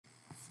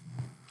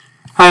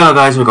Hello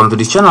guys, welcome to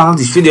this channel.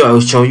 This video I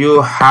will show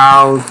you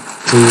how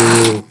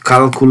to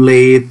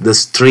calculate the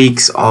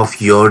streaks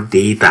of your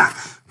data.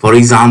 For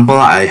example,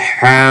 I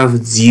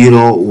have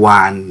 0,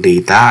 1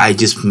 data. I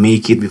just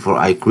make it before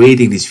I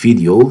creating this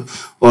video.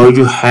 Or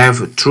you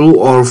have true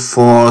or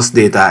false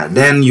data.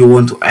 Then you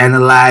want to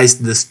analyze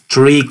the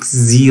streaks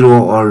 0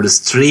 or the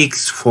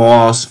streaks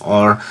false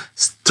or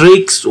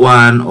streaks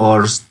 1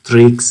 or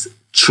streaks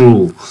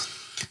true.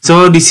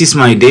 So this is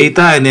my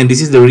data, and then this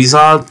is the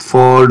result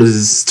for the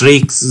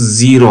streaks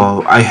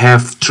 0. I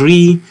have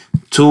 3,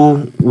 2,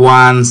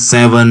 1,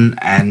 7,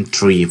 and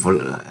 3. For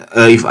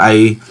if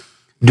I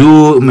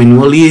do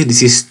manually,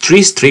 this is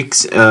 3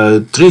 streaks,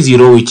 3,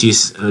 0, which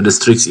is the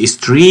streaks is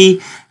 3,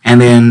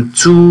 and then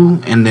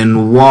 2, and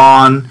then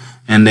 1,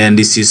 and then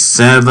this is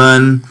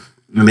 7,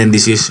 and then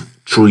this is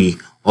 3.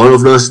 All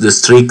of those the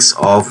streaks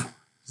of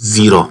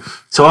 0.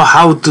 So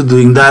how to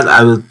doing that,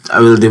 I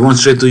will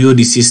demonstrate to you.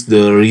 This is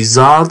the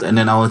result, and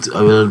then I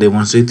will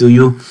demonstrate to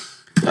you.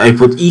 I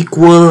put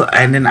equal,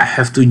 and then I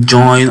have to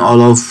join all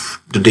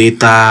of the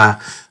data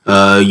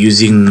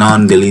using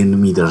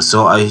non-delimiter.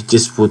 So I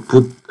just put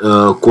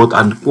quote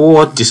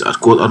unquote, just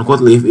quote unquote,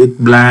 leave it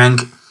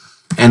blank,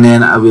 and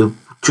then I will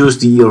choose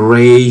the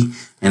array,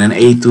 and then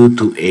A2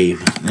 to A,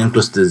 and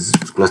close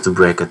the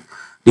bracket.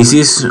 This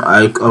is,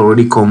 I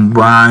already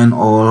combine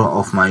all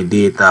of my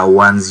data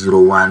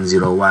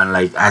 10101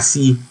 like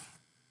ASCII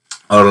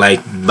or like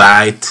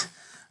byte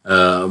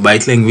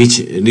language.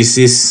 This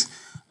is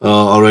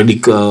already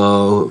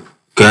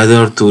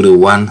gathered to the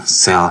one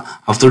cell.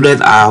 After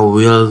that, I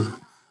will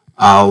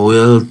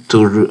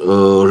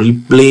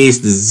replace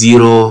the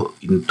 0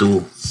 into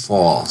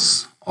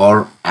false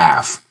or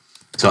F.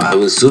 So I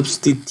will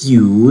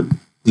substitute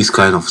this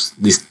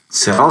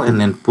cell and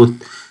then put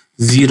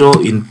 0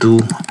 into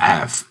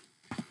F.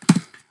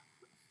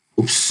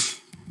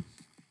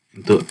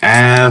 Into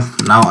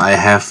F. Now I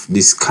have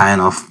this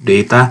kind of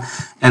data,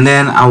 and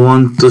then I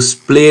want to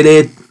split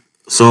it.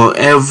 So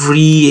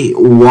every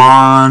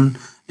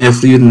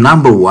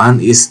number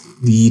 1 is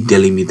the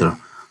delimiter.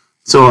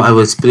 So I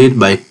will split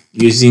by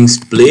using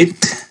split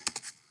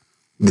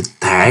the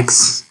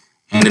text,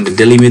 and then the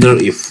delimiter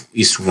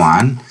is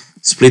 1.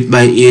 Split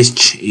by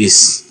each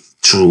is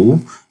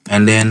true,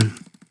 and then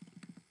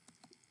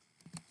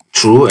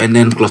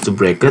close the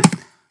bracket.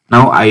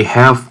 Now I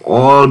have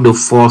all the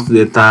false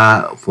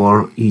data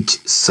for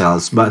each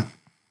cells, but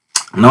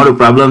now the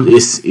problem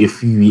is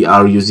if we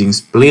are using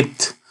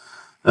split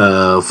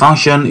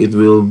function, it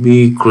will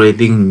be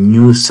creating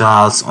new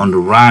cells on the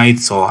right.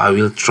 So I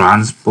will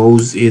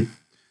transpose it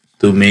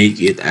to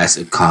make it as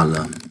a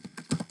column.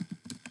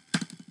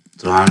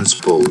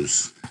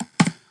 Transpose.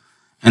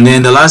 And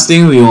then the last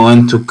thing, we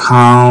want to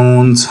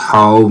count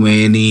how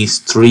many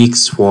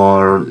streaks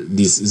for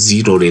this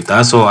 0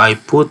 data. So I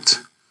put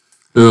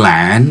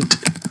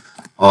length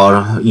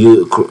or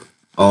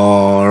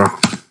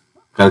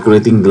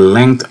calculating the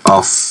length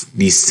of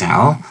this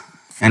cell,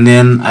 and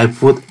then I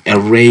put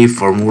array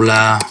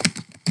formula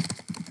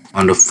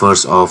on the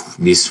first of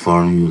this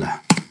formula.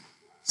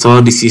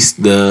 So this is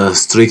the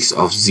streaks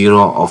of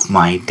 0 of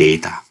my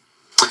data.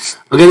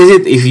 Okay, that's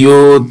it. If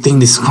you think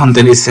this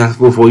content is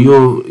helpful for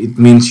you, it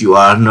means you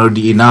are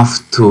nerdy enough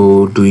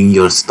to doing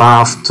your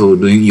stuff, to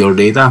doing your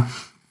data.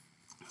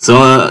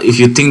 So if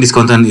you think this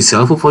content is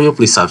helpful for you,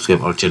 please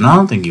subscribe our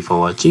channel. Thank you for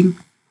watching.